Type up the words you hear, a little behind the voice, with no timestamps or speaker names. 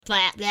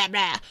Blah, blah,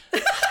 blah.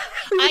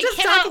 I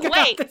cannot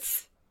wait.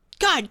 This.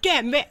 God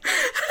damn it.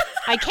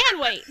 I can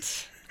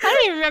wait. I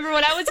don't even remember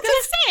what I was going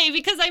to say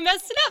because I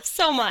messed it up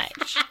so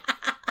much.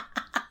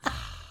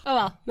 Oh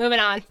well, moving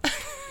on.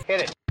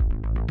 Hit it.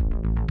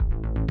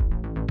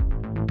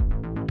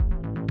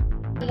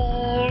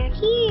 They're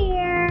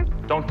here.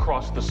 Don't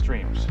cross the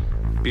streams.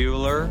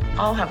 Bueller.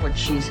 I'll have what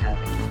she's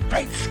having.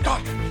 Great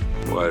Scott!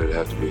 Why did it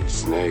have to be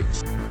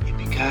snakes?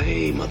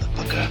 Yippee-ki-yay,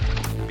 motherfucker.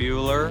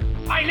 Bueller.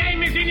 My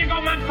name is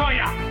Inigo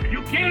Montoya.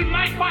 You killed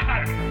my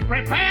father.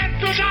 Prepare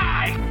to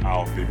die.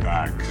 I'll be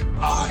back.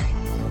 I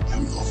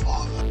am your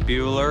father.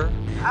 Bueller.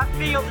 I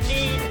feel the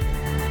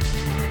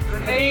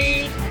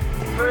need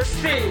for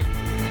speed.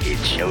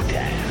 It's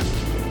showtime.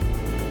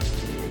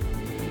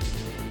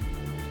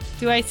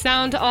 Do I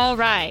sound all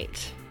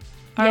right?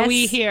 Are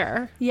we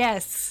here?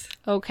 Yes.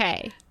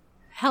 Okay.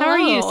 Hello. How are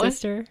you,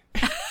 sister?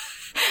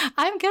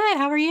 I'm good.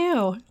 How are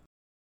you?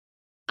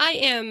 I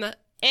am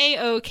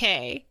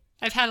A-okay.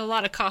 I've had a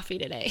lot of coffee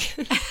today.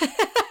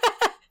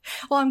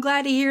 Well, I'm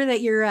glad to hear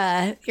that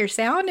you're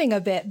sounding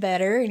a bit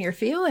better and you're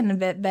feeling a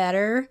bit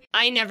better.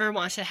 I never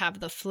want to have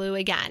the flu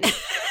again.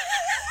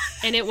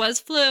 And it was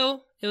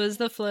flu. It was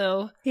the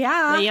flu.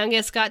 Yeah. My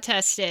youngest got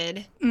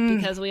tested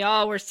because we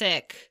all were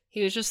sick.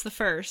 He was just the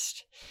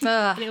first.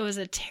 And it was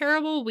a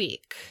terrible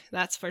week,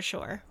 that's for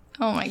sure.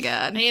 Oh my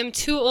God. I am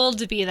too old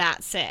to be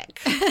that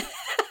sick.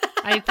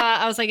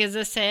 I was like, is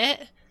this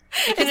it?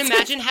 I can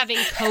imagine having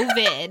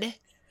COVID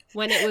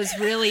when it was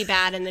really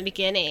bad in the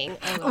beginning.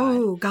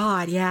 Oh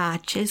God, yeah,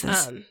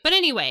 Jesus. But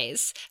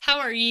anyways, how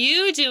are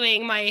you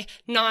doing, my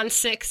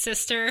non-sick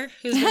sister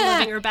who's been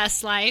living her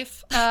best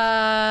life?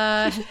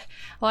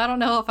 Well, I don't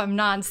know if I'm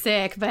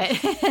non-sick, but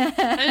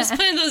I'm just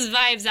putting those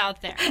vibes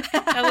out there.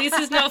 At least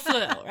it's no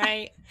flu,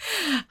 right?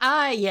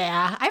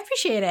 Yeah, I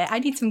appreciate it. I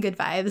need some good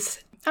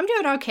vibes. I'm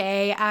doing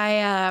okay.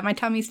 My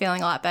tummy's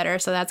feeling a lot better,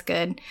 so that's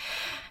good.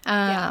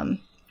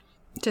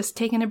 Just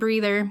taking a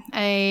breather.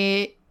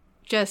 I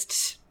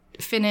just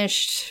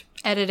finished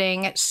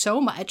editing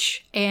so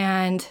much,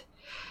 and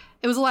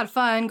it was a lot of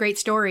fun, great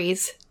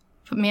stories.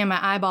 But man, my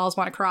eyeballs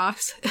want to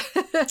cross.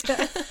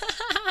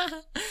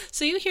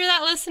 So you hear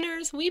that,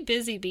 listeners? We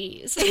busy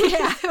bees.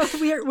 Yeah,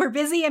 we're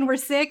busy and we're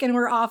sick and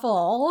we're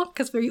awful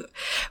because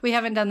we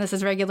haven't done this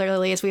as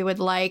regularly as we would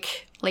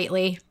like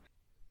lately.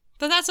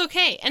 But that's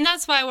okay. And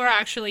that's why we're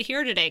actually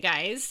here today,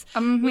 guys.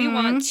 Mm-hmm. We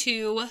want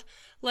to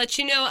let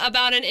you know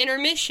about an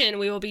intermission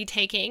we will be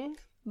taking,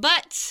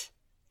 but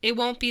it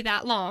won't be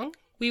that long.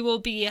 We will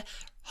be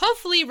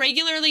hopefully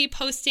regularly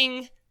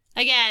posting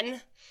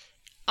again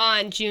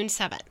on June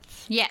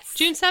 7th. Yes.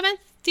 June 7th?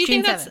 Do you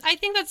June think 7th. I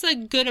think that's a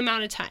good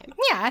amount of time.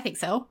 Yeah, I think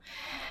so.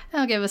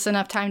 That'll give us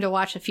enough time to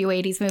watch a few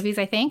 80s movies,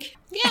 I think.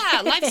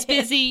 Yeah, life's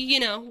busy, you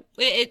know.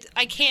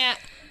 I can't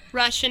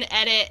rush and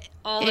edit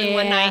all in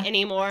one night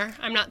anymore.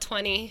 I'm not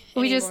 20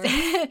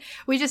 anymore.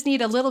 We just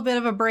need a little bit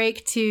of a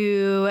break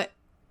to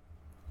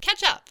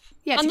catch up.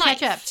 Yeah, to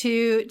catch up,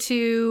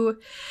 to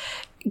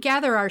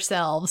gather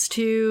ourselves,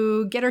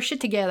 to get our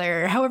shit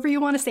together, however you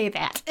want to say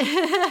that.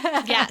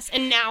 Yes,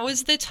 and now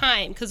is the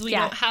time because we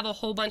don't have a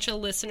whole bunch of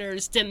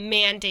listeners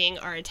demanding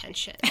our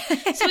attention.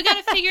 So we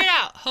got to figure it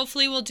out.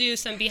 Hopefully we'll do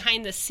some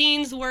behind the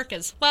scenes work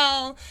as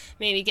well,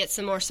 maybe get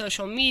some more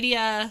social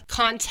media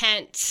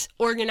content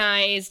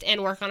organized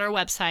and work on our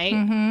website.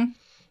 Mm-hmm.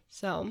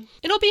 So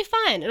it'll be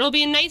fun. It'll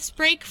be a nice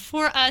break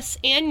for us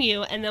and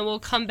you, and then we'll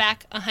come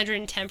back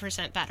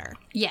 110% better.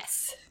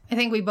 Yes. I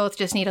think we both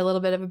just need a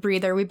little bit of a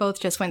breather. We both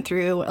just went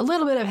through a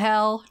little bit of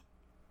hell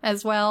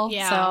as well.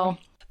 Yeah. So.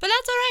 But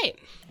that's all right.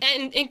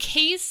 And in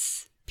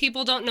case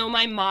people don't know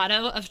my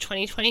motto of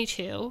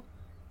 2022,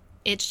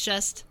 it's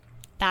just,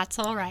 that's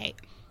all right.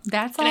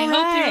 That's all right. And right.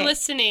 I hope you're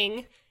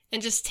listening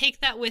and just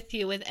take that with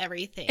you with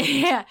everything.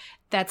 Yeah,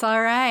 that's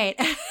all right.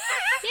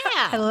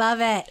 Yeah. I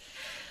love it.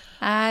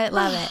 I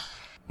love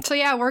it. So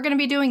yeah, we're going to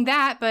be doing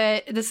that,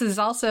 but this is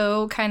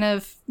also kind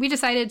of, we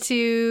decided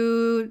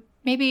to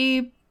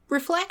maybe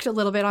reflect a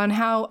little bit on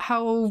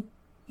how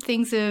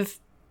things have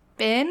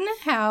been,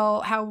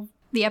 how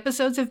the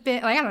episodes have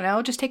been. Like, I don't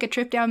know, just take a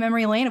trip down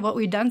memory lane of what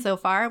we've done so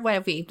far. What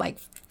have we, like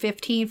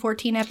 15,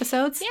 14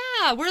 episodes?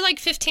 Yeah, we're like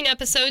 15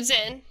 episodes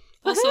in.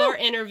 Also, our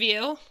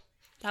interview.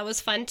 That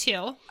was fun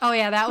too. Oh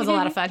yeah, that was a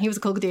lot of fun. He was a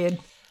cool dude.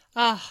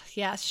 Oh,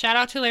 yes. Shout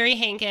out to Larry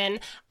Hankin.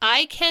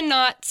 I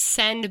cannot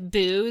send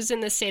booze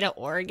in the state of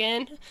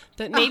Oregon,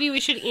 but maybe we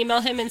should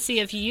email him and see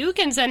if you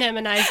can send him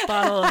a nice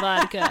bottle of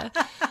vodka.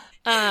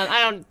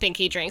 I don't think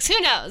he drinks. Who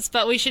knows?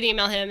 But we should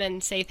email him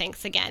and say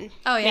thanks again.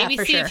 Oh, yeah, maybe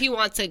for see sure. if he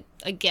wants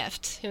a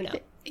gift. Who knows?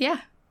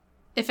 Yeah.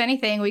 If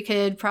anything, we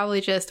could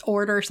probably just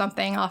order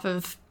something off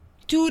of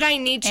Dude, I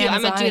need to. Amazon.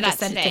 I'm going to do that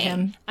send today. It to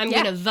him. I'm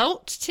going to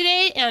vote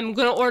today, and I'm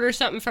going to order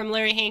something from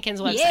Larry Hankin's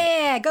website.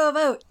 Yeah, go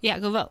vote. Yeah,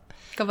 go vote.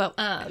 Go vote.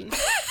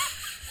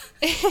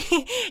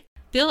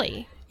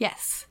 Billy.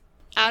 Yes.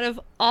 Out of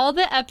all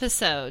the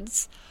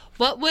episodes,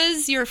 what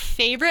was your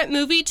favorite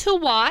movie to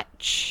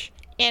watch?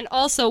 And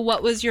also,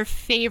 what was your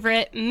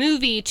favorite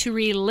movie to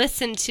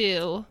re-listen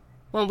to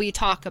when we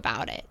talk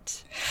about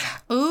it?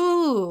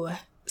 Ooh.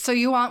 So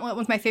you want what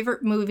was my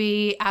favorite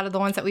movie out of the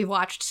ones that we've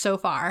watched so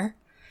far?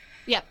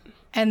 Yep.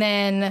 And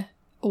then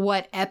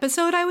what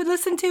episode I would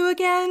listen to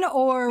again?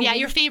 Or yeah,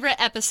 your favorite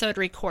episode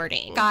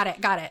recording. Got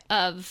it.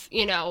 Of,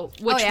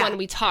 which one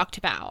we talked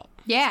about.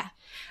 Yeah.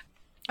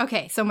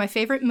 Okay, so my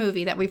favorite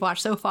movie that we've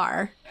watched so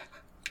far,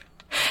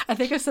 I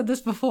think I've said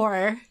this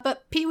before,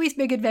 but Pee-wee's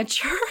Big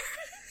Adventure.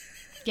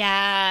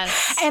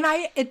 Yes. And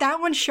that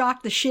one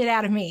shocked the shit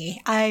out of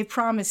me, I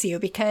promise you,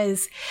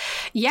 because,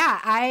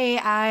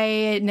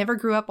 I never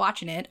grew up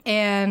watching it.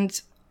 And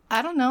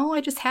I don't know,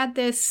 I just had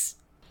this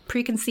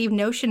preconceived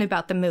notion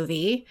about the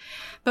movie.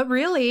 But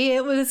really,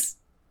 it was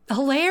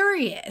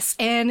hilarious.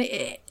 And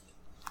it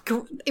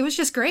was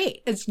just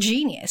great. It's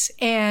genius.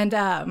 And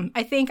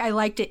I think I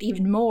liked it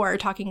even more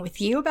talking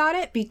with you about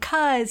it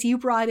because you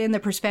brought in the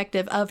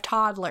perspective of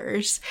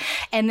toddlers.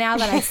 And now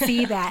that I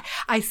see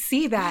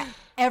that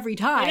every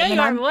time. I know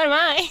you are, but what am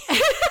I?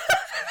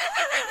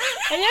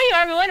 I know you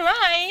are, but what am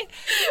I?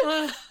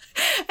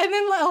 And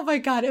then, oh my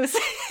God, it was...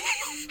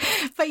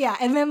 But yeah,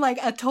 and then like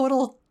a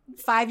total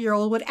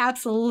 5-year-old would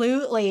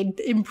absolutely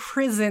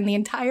imprison the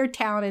entire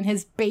town in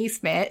his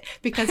basement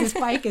because his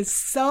bike is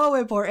so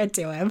important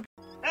to him.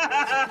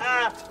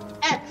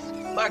 X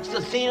marks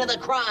the scene of the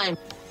crime.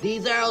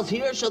 These arrows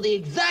here show the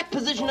exact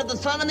position of the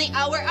sun and the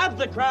hour of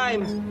the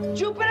crime.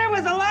 Jupiter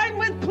was aligned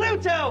with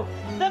Pluto.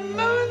 The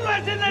moon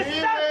was in the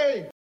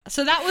sun.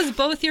 So that was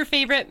both your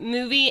favorite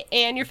movie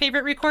and your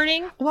favorite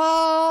recording?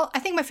 Well, I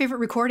think my favorite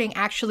recording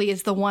actually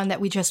is the one that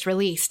we just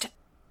released.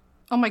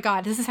 Oh my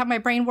God, this is how my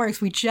brain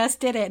works. We just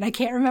did it and I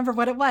can't remember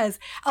what it was.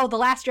 Oh, The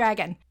Last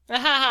Dragon.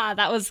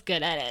 That was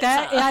good at it.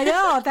 I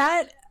know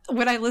that.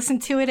 When I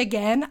listened to it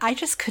again, I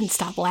just couldn't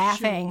stop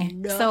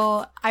laughing.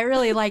 So I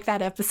really like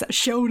that episode.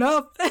 Show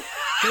enough.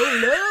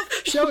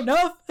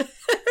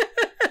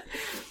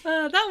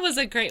 That was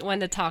a great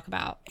one to talk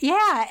about.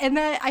 Yeah, and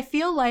then I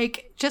feel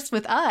like, just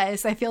with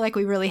us, I feel like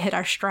we really hit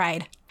our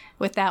stride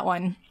with that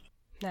one.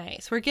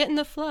 Nice. We're getting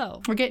the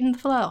flow.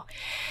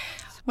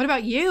 What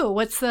about you?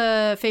 What's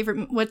the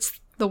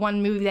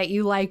one movie that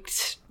you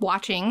liked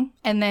watching?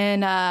 And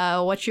then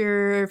what's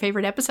your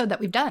favorite episode that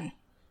we've done?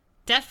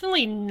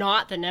 Definitely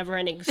not The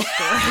Neverending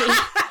Story.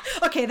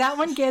 Okay, that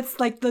one gets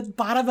like the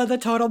bottom of the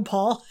totem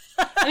pole.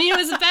 I mean, it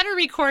was a better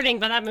recording,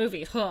 but that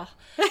movie, I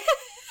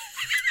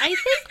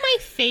think my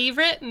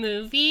favorite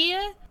movie,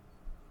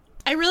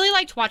 I really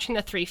liked watching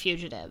The Three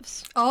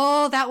Fugitives.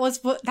 Oh, that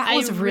was really good.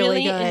 I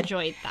really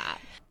enjoyed that.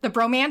 The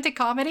bromantic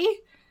comedy?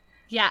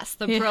 Yes,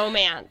 the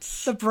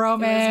bromance. The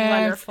bromance. It was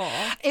wonderful.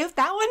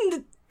 That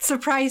one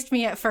surprised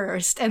me at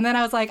first, and then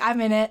I was like, I'm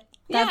in it.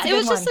 That's it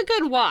was just a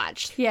good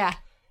watch. Yeah.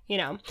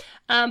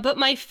 But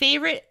my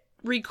favorite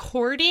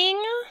recording,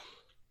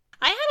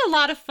 I had a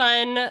lot of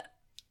fun.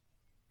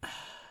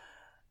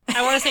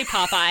 I want to say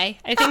Popeye.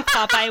 I think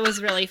Popeye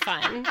was really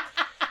fun.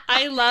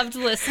 I loved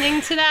listening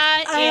to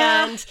that,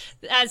 and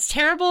as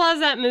terrible as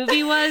that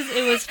movie was,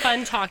 it was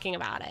fun talking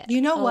about it.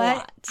 You know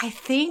what? I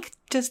think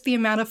just the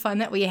amount of fun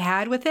that we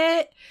had with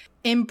it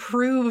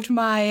improved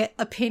my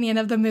opinion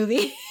of the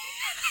movie.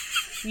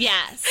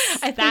 Yes,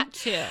 that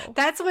too.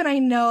 That's when I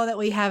know that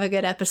we have a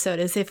good episode,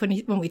 is if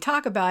when we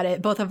talk about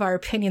it, both of our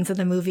opinions of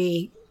the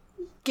movie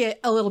get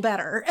a little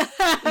better.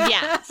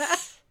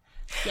 Yes.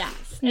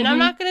 And I'm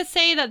not going to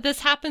say that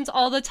this happens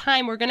all the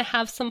time. We're going to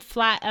have some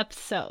flat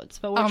episodes,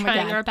 but we're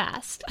trying our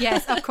best.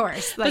 Yes, of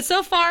course. But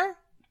so far,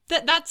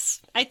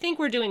 I think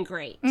we're doing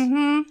great.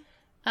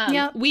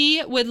 Mm-hmm.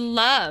 We would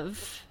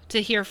love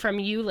to hear from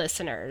you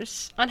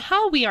listeners on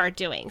how we are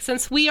doing.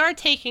 Since we are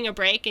taking a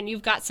break and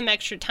you've got some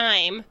extra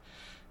time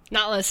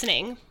not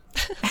listening,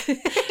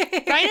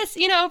 write us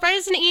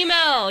an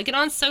email, get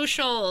on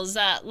socials,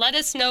 let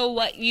us know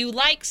what you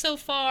like so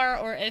far,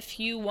 or if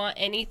you want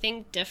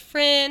anything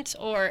different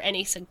or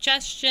any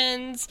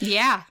suggestions.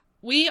 Yeah.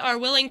 We are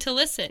willing to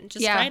listen.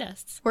 Just write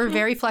us. We're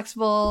very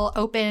flexible,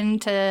 open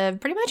to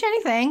pretty much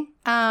anything.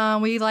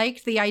 We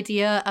liked the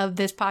idea of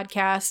this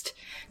podcast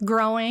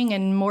growing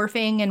and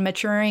morphing and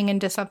maturing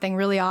into something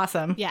really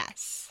awesome.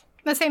 Yes.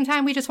 At the same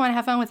time, we just want to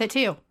have fun with it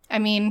too. I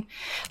mean,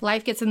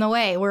 life gets in the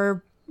way.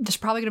 There's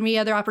probably going to be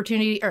another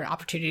opportunity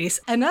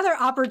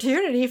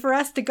for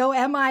us to go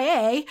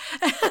MIA.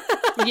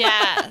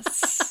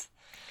 Yes.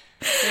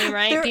 We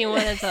might be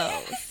one of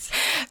those.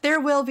 There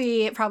will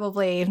be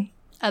probably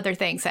other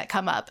things that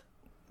come up,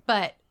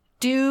 but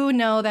do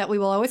know that we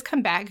will always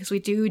come back because we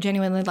do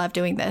genuinely love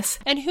doing this.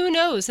 And who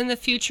knows, in the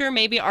future,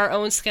 maybe our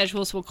own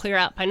schedules will clear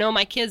up. I know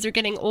my kids are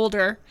getting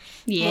older,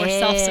 more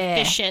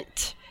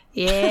self-sufficient.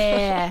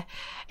 Yeah.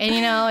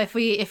 And if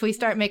we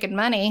start making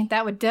money,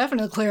 that would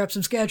definitely clear up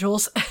some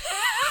schedules.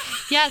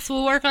 Yes,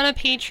 we'll work on a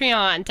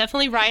Patreon.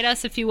 Definitely write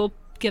us if you will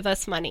give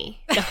us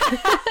money.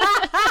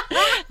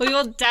 We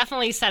will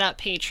definitely set up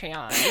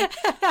Patreon.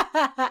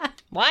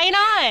 Why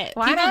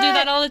not? People do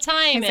that all the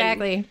time.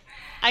 Exactly.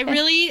 I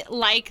really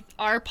like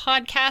our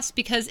podcast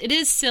because it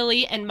is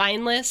silly and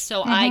mindless,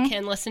 so I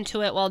can listen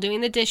to it while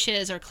doing the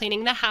dishes or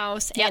cleaning the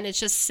house, and it's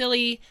just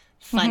silly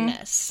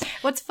funness.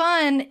 What's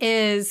fun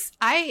is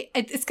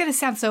it's going to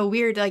sound so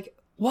weird, like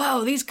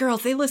whoa, these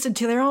girls, they listen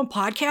to their own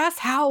podcast?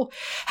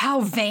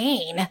 How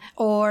vain,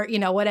 or,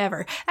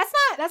 whatever.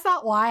 That's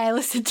not why I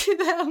listen to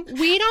them.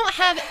 We don't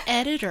have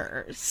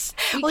editors.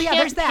 We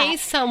can't pay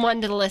someone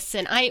to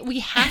listen.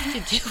 We have to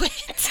do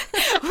it.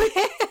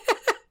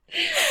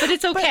 But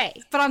it's okay.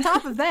 But on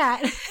top of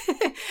that,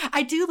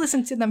 I do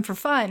listen to them for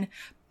fun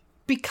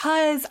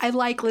because I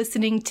like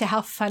listening to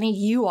how funny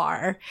you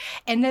are.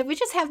 And that we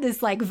just have this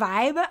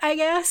vibe, I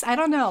guess. I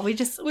don't know. We're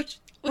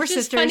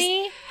sisters.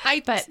 Funny.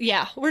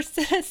 We're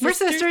sisters. We're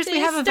sisters. We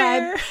have a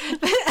vibe.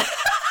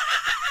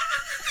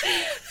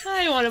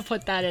 I want to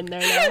put that in there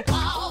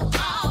now.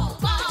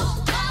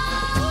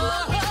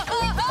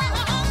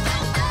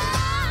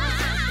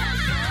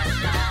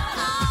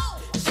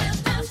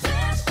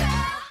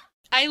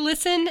 I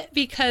listen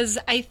because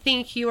I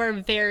think you are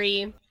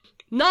very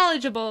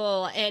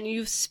knowledgeable and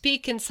you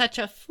speak in such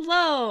a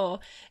flow.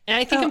 And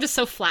I think I'm just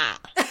so flat.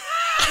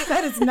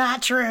 That is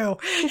not true.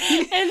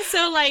 And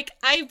so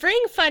I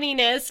bring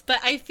funniness, but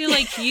I feel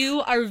like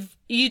you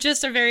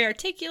just are very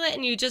articulate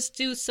and you just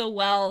do so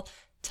well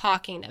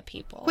talking to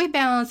people. We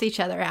balance each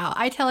other out.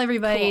 I tell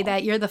everybody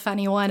that you're the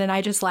funny one and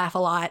I just laugh a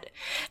lot.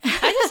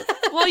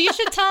 Well, you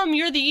should tell them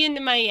you're the yin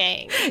to my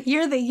yang.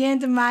 You're the yin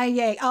to my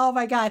yang. Oh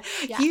my God.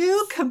 Yes.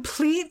 You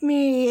complete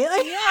me.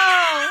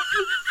 Yeah.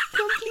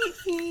 Complete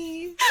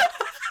me.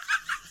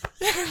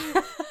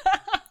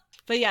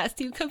 But yes,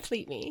 you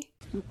complete me.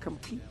 You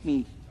complete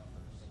me.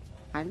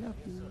 I love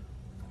you.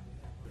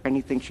 If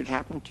anything should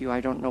happen to you,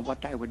 I don't know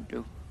what I would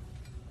do.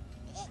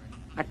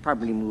 I'd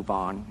probably move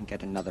on and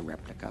get another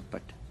replica,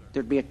 but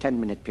there'd be a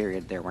 10-minute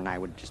period there when I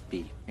would just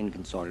be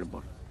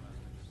inconsolable.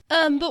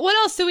 But what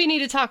else do we need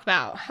to talk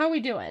about? How are we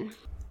doing?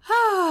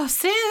 Oh,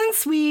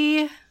 since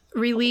we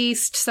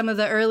released some of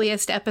the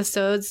earliest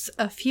episodes,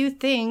 a few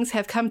things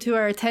have come to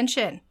our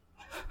attention.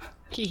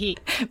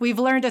 We've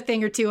learned a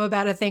thing or two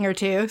about a thing or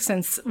two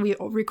since we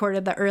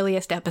recorded the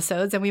earliest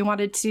episodes, and we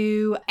wanted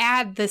to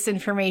add this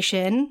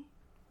information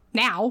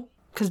now,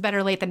 because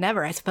better late than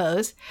never, I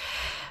suppose.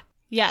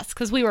 Yes,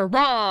 because we were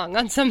wrong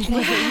on some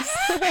things.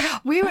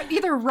 We were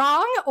either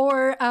wrong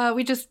or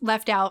we just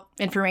left out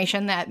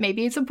information that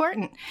maybe it's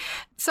important.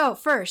 So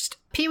first,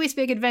 Pee-wee's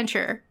Big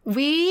Adventure.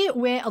 We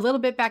went a little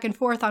bit back and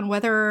forth on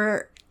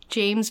whether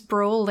James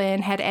Brolin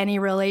had any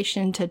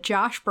relation to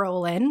Josh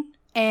Brolin.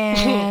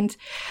 And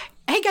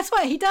hey, guess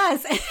what? He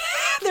does.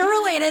 They're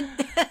related.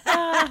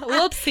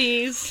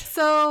 Whoopsies.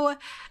 So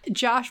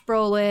Josh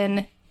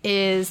Brolin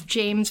is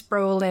James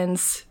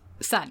Brolin's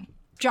son.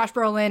 Josh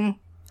Brolin,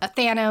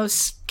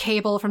 Thanos,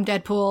 Cable from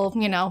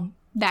Deadpool,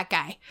 that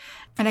guy.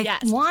 And I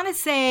want to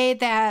say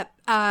that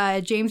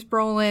James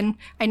Brolin,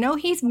 I know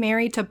he's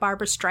married to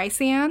Barbara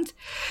Streisand,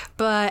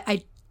 but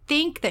I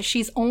think that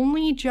she's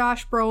only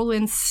Josh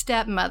Brolin's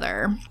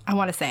stepmother, I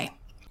want to say.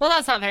 Well,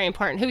 that's not very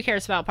important. Who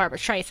cares about Barbara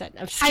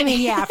Streisand? I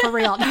mean, yeah, for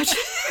real.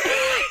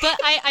 But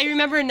I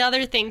remember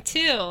another thing,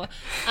 too,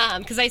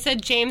 because I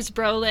said James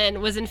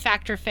Brolin was in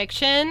Fact or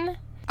Fiction.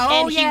 Oh,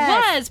 and he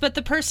was, but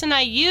the person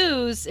I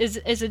use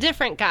is a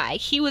different guy.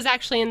 He was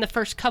actually in the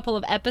first couple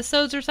of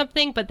episodes or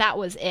something, but that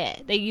was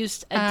it. They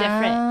used a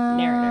different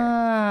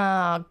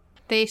narrator.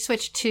 They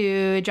switched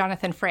to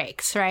Jonathan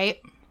Frakes,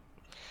 right?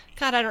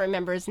 God, I don't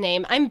remember his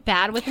name. I'm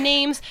bad with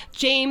names.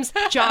 James,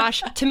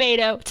 Josh,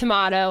 Tomato.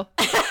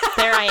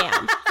 There I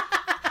am.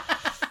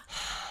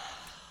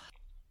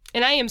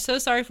 And I am so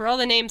sorry for all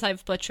the names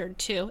I've butchered,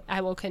 too.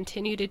 I will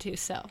continue to do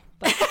so.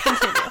 But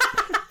continue.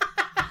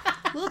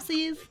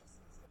 Whoopsies.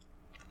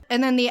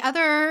 And then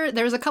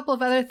there's a couple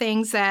of other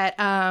things that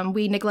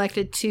we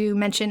neglected to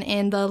mention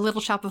in the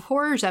Little Shop of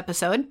Horrors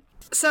episode.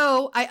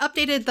 So I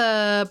updated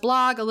the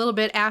blog a little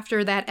bit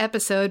after that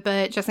episode,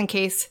 but just in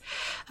case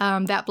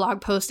that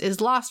blog post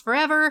is lost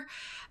forever,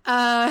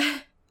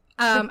 I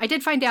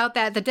did find out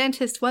that the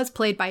dentist was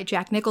played by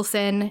Jack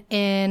Nicholson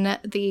in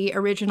the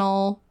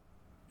original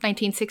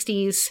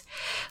 1960s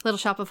Little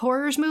Shop of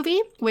Horrors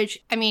movie,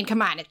 which, I mean,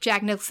 come on, if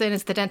Jack Nicholson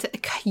is the dentist,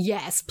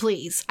 yes,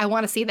 please. I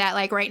want to see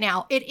that right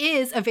now. It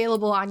is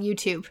available on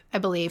YouTube, I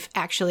believe,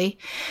 actually.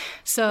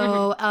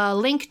 So a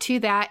link to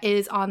that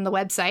is on the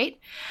website.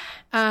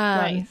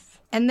 Nice.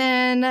 And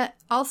then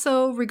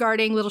also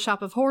regarding Little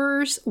Shop of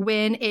Horrors,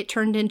 when it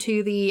turned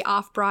into the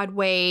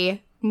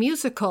off-Broadway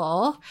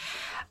musical,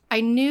 I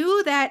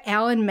knew that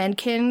Alan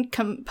Menken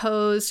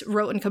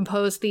wrote and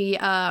composed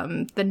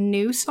the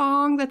new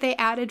song that they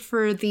added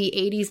for the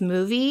 80s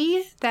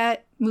movie,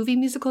 that movie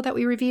musical that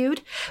we reviewed,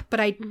 but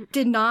I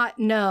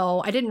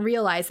didn't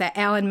realize that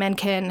Alan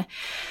Menken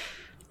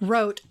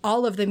wrote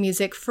all of the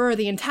music for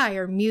the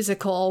entire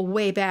musical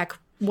way back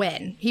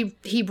when.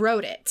 He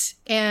wrote it.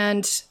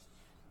 And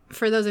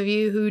for those of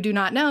you who do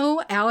not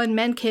know, Alan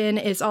Menken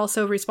is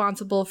also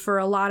responsible for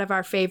a lot of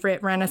our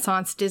favorite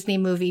Renaissance Disney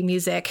movie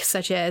music,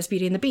 such as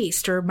Beauty and the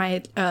Beast or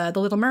The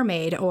Little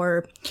Mermaid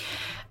or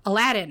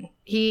Aladdin.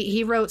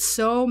 He wrote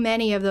so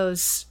many of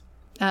those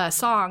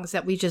songs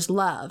that we just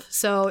love.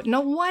 So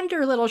no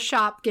wonder Little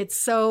Shop gets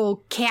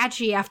so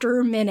catchy after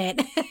a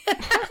minute.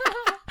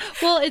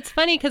 Well, it's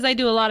funny because I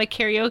do a lot of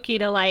karaoke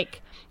to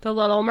The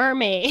Little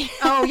Mermaid.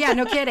 Oh, yeah,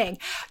 no kidding.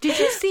 Did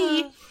you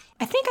see,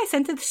 I think I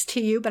sent this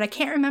to you, but I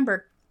can't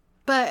remember.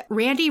 But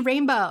Randy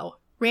Rainbow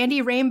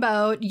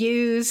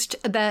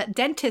used the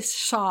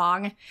dentist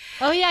song.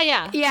 Oh,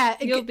 yeah. Yeah.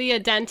 You'll be a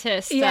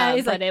dentist, yeah,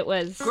 but like, it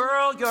was...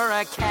 Girl, you're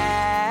a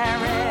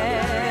Karen.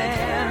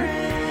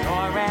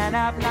 You're an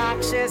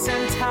obnoxious,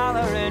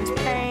 intolerant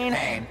pain.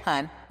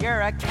 Hun,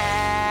 you're a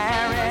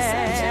Karen.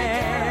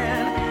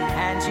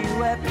 And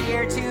you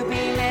appear to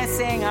be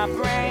missing a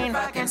brain.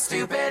 Fucking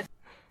stupid.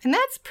 And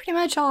that's pretty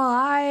much all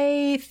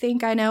I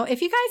think I know.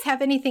 If you guys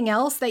have anything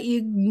else that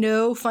you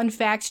know, fun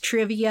facts,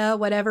 trivia,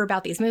 whatever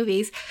about these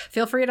movies,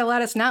 feel free to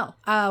let us know.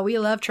 We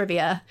love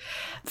trivia.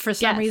 For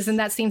some reason,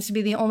 that seems to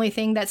be the only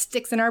thing that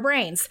sticks in our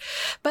brains.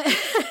 But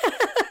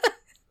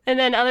and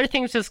then other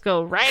things just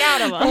go right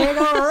out of them. They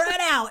go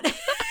right out.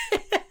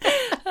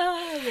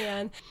 Oh,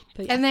 man.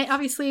 But yeah. And then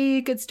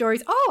obviously good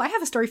stories. Oh, I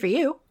have a story for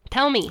you.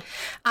 Tell me.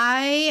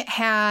 I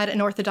had an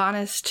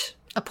orthodontist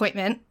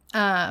appointment.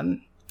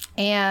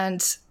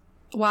 And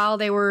while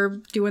they were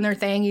doing their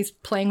thing, he's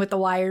playing with the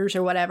wires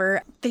or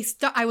whatever.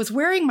 I was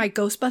wearing my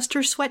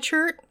Ghostbusters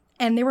sweatshirt,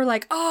 and they were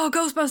like, "Oh,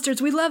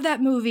 Ghostbusters, we love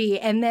that movie."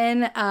 And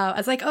then I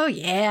was like, "Oh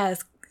yeah,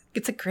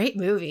 it's a great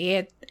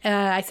movie."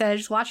 I said I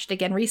just watched it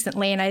again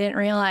recently, and I didn't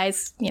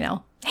realize,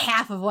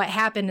 half of what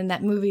happened in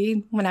that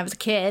movie when I was a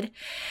kid.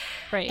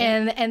 Right.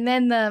 And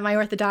then my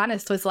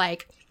orthodontist was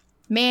like,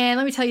 "Man,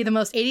 let me tell you the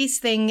most 80s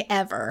thing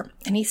ever."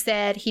 And he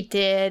said he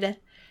did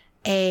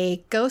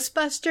a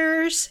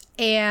Ghostbusters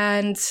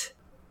and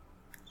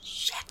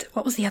shit,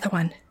 what was the other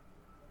one?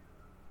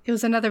 It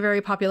was another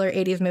very popular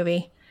 80s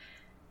movie.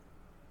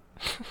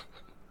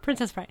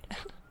 Princess Bride.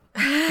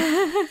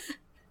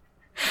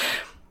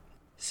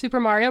 Super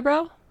Mario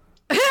Bro?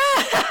 I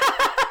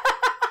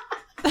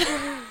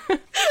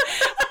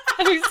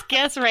just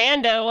guess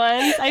rando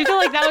ones. I feel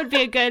like that would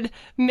be a good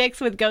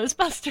mix with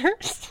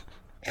Ghostbusters.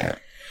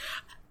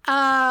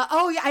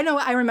 Oh yeah, I know,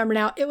 I remember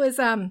now. It was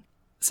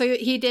so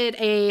he did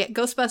a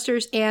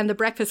Ghostbusters and The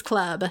Breakfast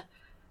Club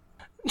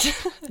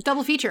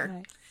double feature.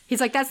 Nice. He's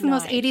like, that's the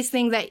most 80s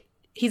thing that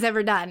he's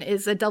ever done,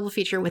 is a double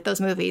feature with those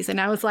movies. And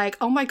I was like,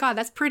 oh my God,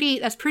 that's pretty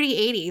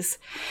 80s.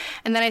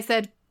 And then I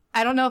said,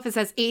 I don't know if it's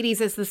as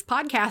 80s as this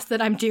podcast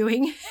that I'm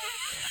doing.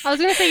 I was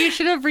going to say, you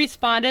should have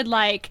responded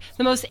like,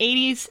 the most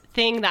 80s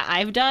thing that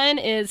I've done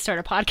is start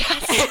a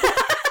podcast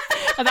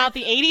about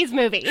the 80s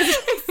movies.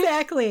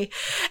 Exactly.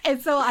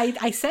 And so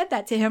I said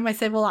that to him. I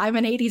said, well, I'm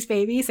an 80s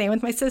baby, same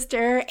with my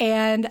sister,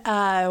 and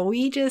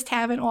we just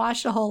haven't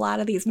watched a whole lot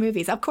of these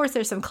movies. Of course,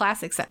 there's some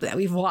classics that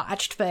we've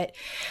watched, but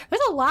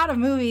there's a lot of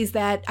movies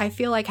that I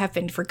feel like have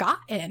been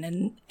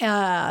forgotten, and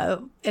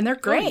they're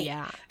great. Oh,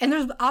 yeah. And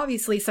there's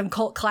obviously some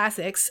cult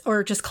classics,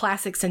 or just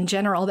classics in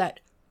general, that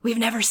we've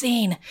never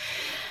seen.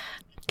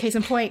 Case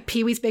in point,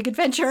 Pee-wee's Big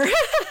Adventure.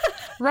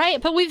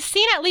 Right, but we've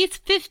seen at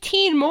least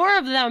 15 more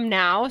of them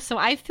now, so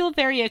I feel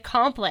very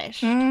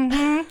accomplished.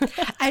 Mm-hmm.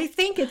 I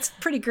think it's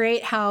pretty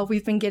great how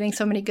we've been getting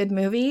so many good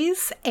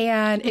movies,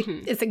 and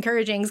it's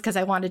encouraging because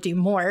I want to do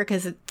more,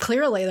 because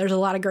clearly there's a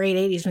lot of great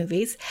 80s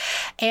movies.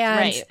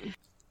 And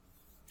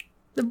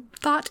the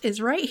thought is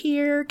right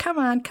here. Come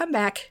on, come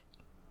back.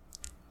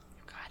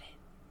 Got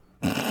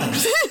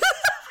it.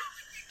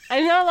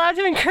 I'm not allowed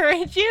to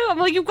encourage you? I'm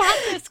like, you got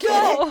this,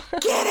 go.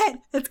 Get it.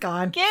 It's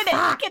gone. Get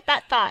it. Get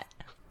that thought.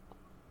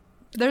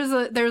 There's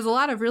a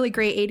lot of really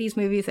great 80s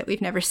movies that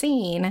we've never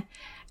seen.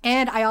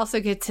 And I also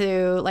get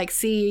to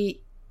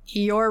see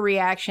your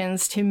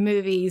reactions to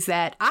movies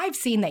that I've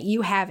seen that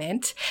you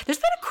haven't. There's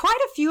been quite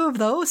a few of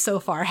those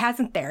so far,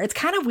 hasn't there? It's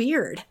kind of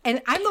weird.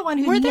 And I'm the one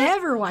who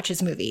never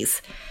watches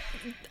movies.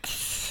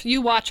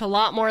 You watch a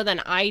lot more than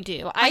I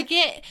do. I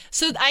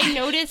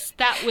noticed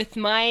that with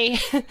my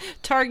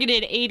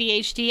targeted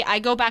ADHD, I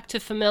go back to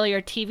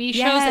familiar TV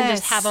shows and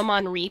just have them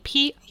on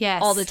repeat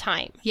all the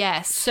time.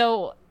 Yes.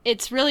 So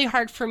it's really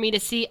hard for me to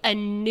see a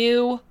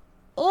new,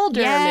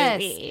 older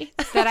movie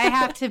that I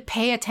have to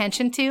pay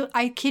attention to.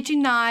 I kid you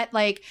not,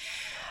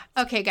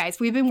 okay,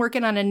 guys, we've been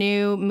working on a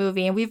new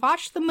movie, and we've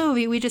watched the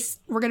movie.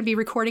 We're going to be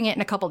recording it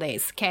in a couple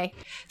days, okay?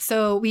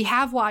 So we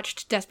have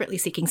watched Desperately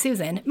Seeking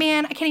Susan.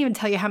 Man, I can't even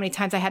tell you how many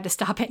times I had to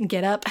stop it and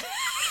get up.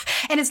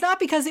 And it's not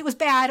because it was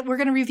bad. We're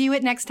going to review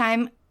it next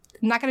time.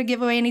 I'm not going to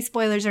give away any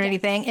spoilers or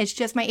anything. It's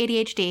just my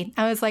ADHD.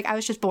 I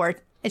was just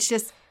bored. It's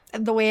just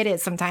the way it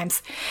is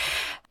sometimes.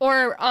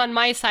 Or on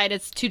my side,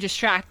 it's too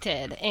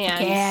distracted,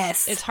 and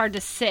it's hard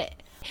to sit.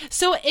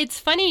 So it's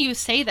funny you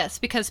say this,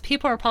 because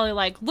people are probably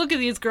like, look at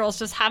these girls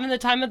just having the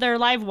time of their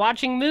life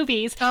watching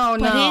movies. Oh,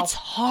 no. But it's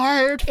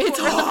hard. It's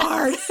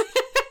hard.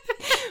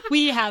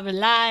 We have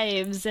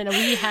lives, and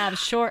we have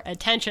short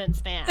attention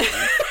spans.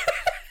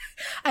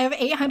 I have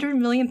 800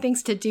 million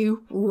things to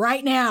do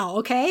right now,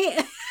 okay?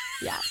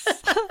 Yes.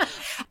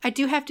 I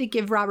do have to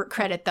give Robert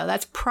credit, though.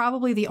 That's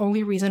probably the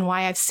only reason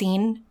why I've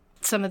seen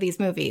some of these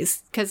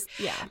movies, because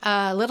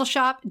Little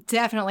Shop,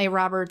 definitely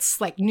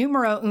Robert's like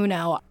numero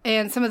uno,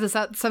 and some of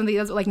the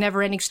other, like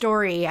Never Ending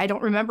Story, I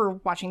don't remember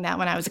watching that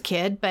when I was a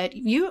kid, but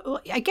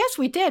I guess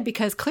we did,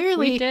 because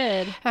clearly we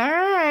did. All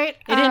right,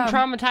 it didn't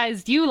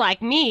traumatize you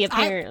like me,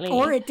 apparently,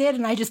 or it did,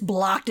 and I just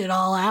blocked it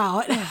all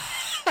out.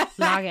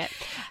 Log it.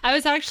 I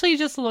was actually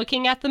just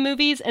looking at the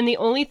movies, and the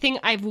only thing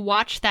I've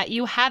watched that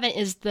you haven't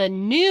is the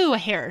new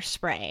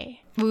Hairspray.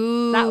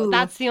 Ooh.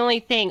 That's the only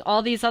thing.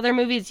 All these other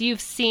movies,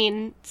 you've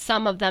seen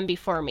some of them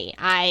before me.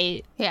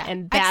 I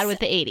am bad with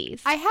the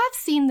 80s. I have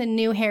seen the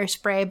new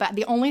Hairspray, but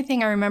the only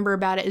thing I remember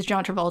about it is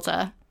John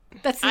Travolta.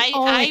 That's the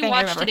only thing I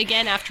watched it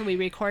again after we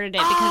recorded it,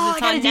 because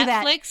it's on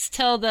Netflix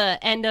till the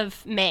end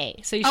of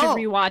May, so you should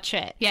rewatch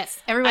it.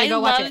 Yes, everybody go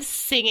watch it. I love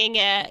singing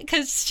it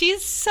because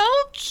she's so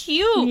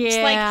cute.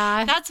 Yeah. Like,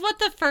 that's what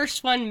the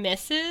first one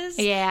misses.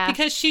 Yeah.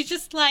 Because she's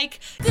just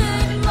like, good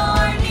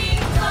morning,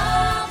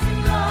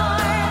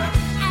 Baltimore.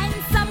 And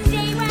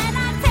someday when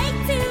I take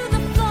to the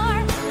floor,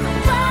 the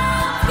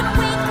world's gonna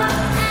wake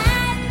up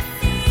and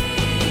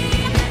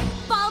see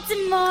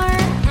Baltimore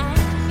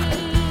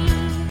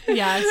and me.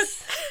 Yes.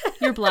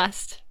 You're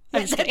blessed.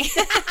 I'm just kidding.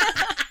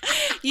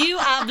 You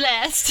are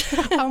blessed.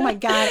 Oh my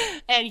God.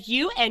 And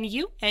you. I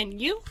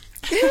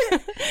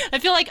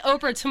feel like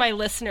Oprah to my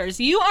listeners.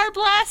 You are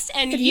blessed,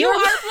 and you are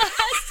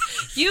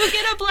blessed. You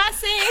get a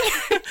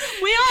blessing.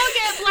 We all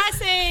get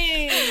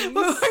blessings.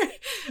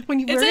 When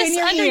you it's in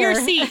your under ear.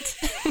 your seat.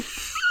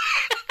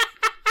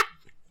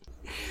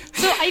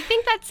 So I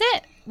think that's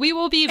it. We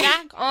will be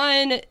back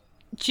on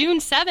June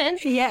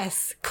 7th.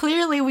 Yes.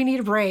 Clearly we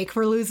need a break.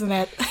 We're losing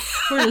it.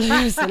 We're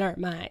losing our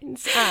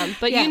minds.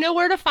 But you know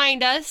where to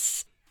find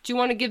us. Do you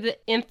want to give the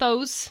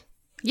infos?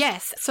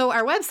 Yes. So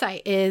our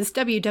website is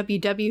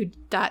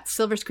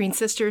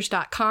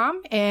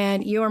www.silverscreensisters.com,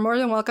 and you are more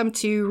than welcome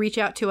to reach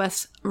out to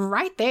us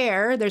right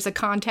there. There's a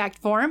contact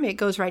form. It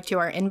goes right to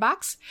our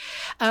inbox.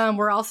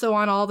 We're also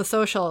on all the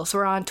socials.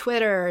 We're on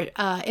Twitter,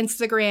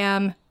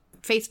 Instagram,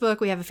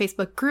 Facebook. We have a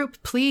Facebook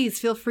group. Please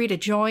feel free to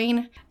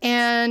join.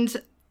 And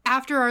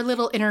after our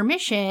little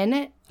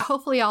intermission,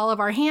 hopefully all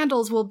of our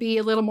handles will be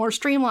a little more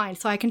streamlined,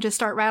 so I can just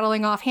start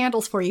rattling off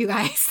handles for you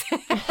guys.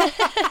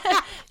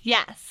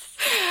 Yes.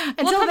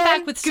 Until we'll come then,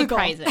 back with Google.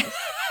 surprises.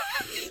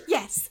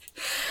 Yes.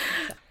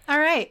 All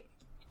right.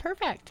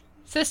 Perfect.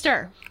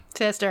 Sister.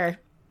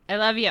 I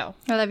love you.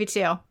 I love you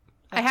too.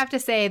 I have to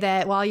say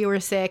that while you were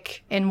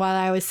sick and while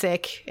I was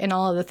sick and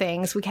all of the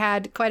things, we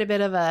had quite a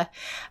bit of a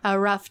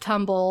rough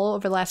tumble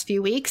over the last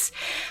few weeks.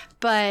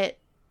 But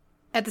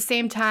at the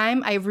same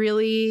time, it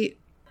really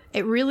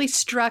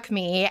struck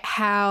me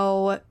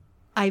how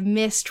I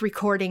missed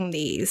recording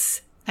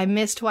these. I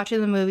missed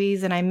watching the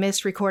movies, and I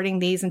missed recording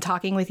these and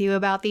talking with you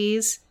about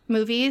these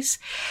movies.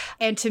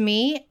 And to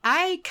me,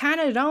 I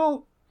kind of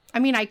don't,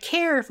 I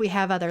care if we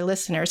have other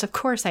listeners. Of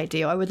course I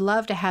do. I would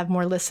love to have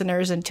more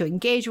listeners and to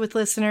engage with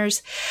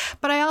listeners.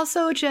 But I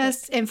also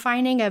just am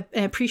finding an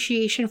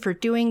appreciation for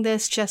doing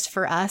this just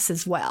for us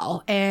as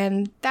well.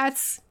 And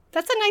that's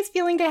a nice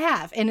feeling to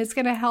have. And it's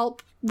going to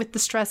help with the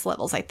stress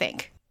levels, I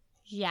think.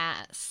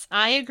 Yes,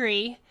 I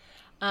agree.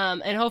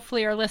 And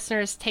hopefully our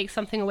listeners take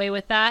something away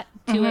with that.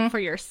 Do it for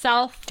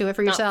yourself. Do it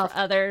for yourself. Not for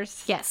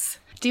others. Yes.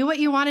 Do what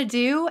you want to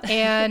do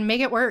and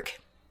make it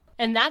work.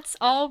 And that's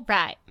all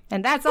right.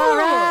 And that's all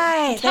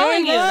right. I'm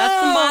telling you,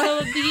 that's the motto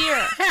of the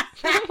year.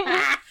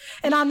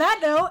 And on that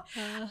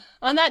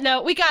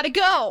note, we gotta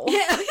go.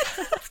 Yeah,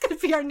 that's going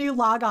to be our new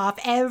log off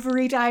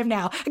every time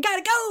now. I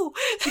gotta go.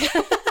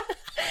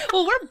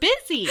 Well, we're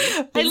busy.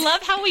 I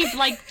love how we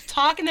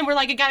talk and then we're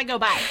like, I gotta go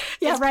by.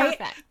 Yeah, it's right.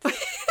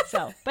 Perfect.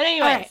 So, but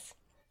anyways, right.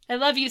 I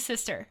love you,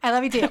 sister. I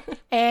love you too.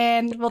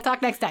 And we'll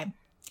talk next time.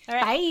 All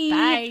right.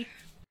 Bye.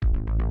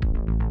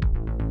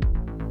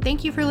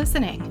 Thank you for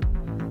listening.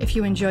 If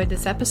you enjoyed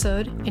this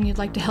episode and you'd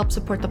like to help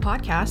support the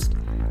podcast,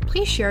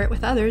 please share it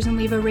with others and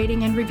leave a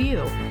rating and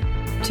review.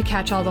 To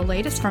catch all the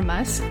latest from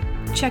us,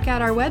 check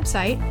out our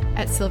website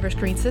at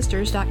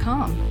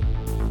silverscreensisters.com.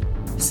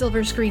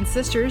 Silver Screen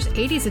Sisters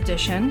 80s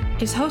edition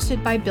is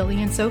hosted by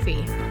Billy and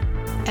Sophie.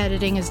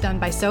 Editing is done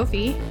by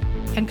Sophie,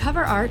 and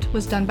cover art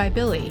was done by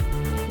Billy,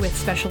 with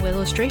special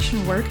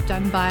illustration work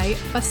done by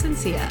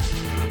Bacencia.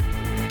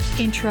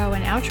 Intro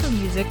and outro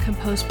music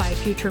composed by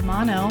Future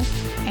Mono,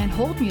 and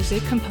hold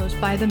music composed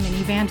by the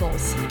Mini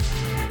Vandals.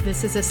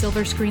 This is a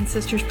Silver Screen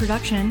Sisters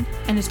production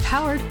and is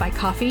powered by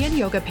Coffee and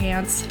Yoga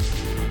Pants.